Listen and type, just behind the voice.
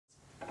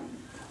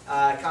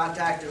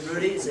contacted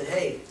Rudy and said,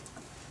 hey,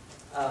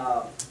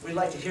 we'd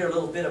like to hear a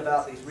little bit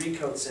about these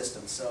recoat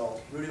systems. So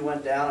Rudy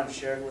went down and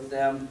shared with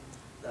them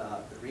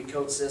the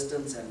recoat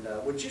systems. And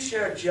would you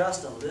share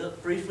just a little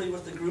briefly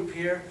with the group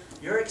here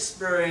your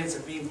experience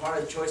of being part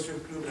of the choice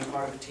group and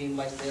part of a team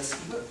like this?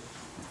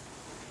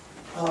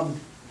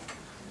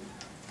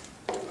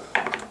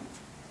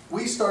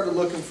 We started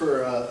looking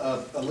for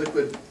a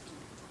liquid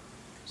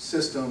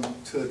system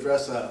to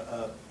address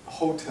a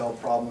hotel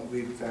problem that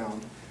we'd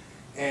found,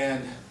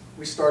 and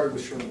we started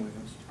with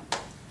Sherwin-Williams.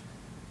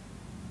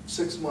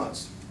 6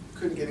 months,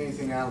 couldn't get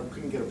anything out,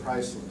 couldn't get a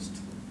price list.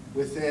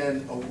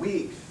 Within a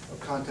week of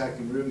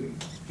contacting Rudy,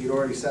 he'd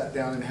already sat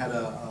down and had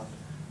a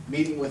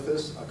meeting with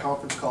us, a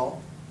conference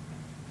call.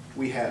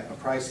 We had a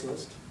price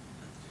list,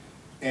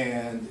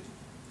 and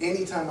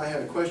anytime I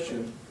had a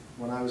question,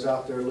 when I was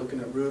out there looking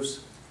at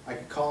roofs, I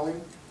could call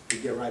him,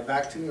 he'd get right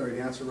back to me, or he'd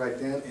answer right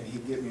then, and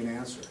he'd give me an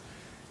answer.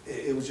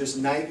 It was just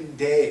night and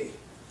day,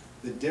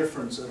 the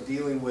difference of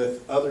dealing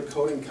with other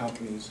coating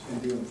companies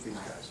and dealing with these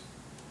guys.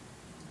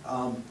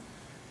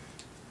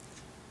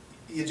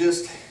 You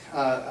just,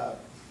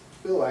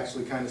 Bill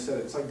actually kind of said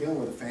it, it's like dealing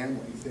with a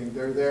family thing.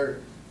 They're there,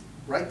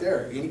 right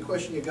there, any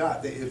question you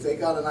got. If they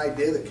got an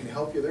idea that can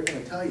help you, they're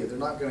going to tell you. They're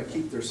not going to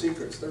keep their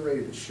secrets. They're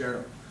ready to share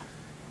them.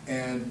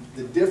 And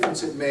the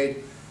difference it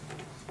made,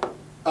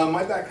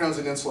 my background's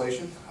in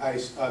insulation.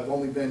 I've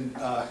only been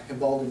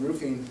involved in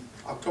roofing,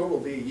 October will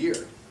be a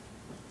year.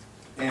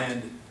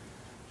 And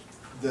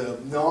the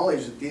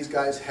knowledge that these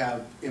guys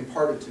have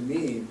imparted to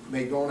me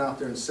made going out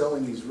there and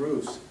selling these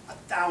roofs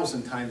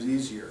 1,000 times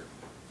easier.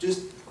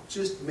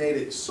 Just made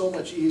it so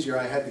much easier.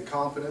 I had the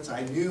confidence.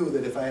 I knew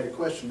that if I had a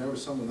question, there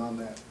was someone on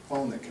that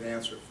phone that could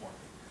answer it for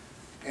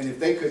me. And if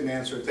they couldn't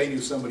answer it, they knew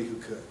somebody who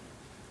could.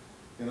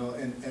 You know,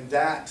 and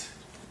that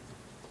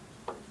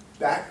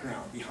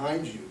background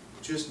behind you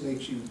just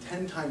makes you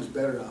 10 times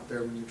better out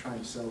there when you're trying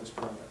to sell this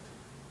product.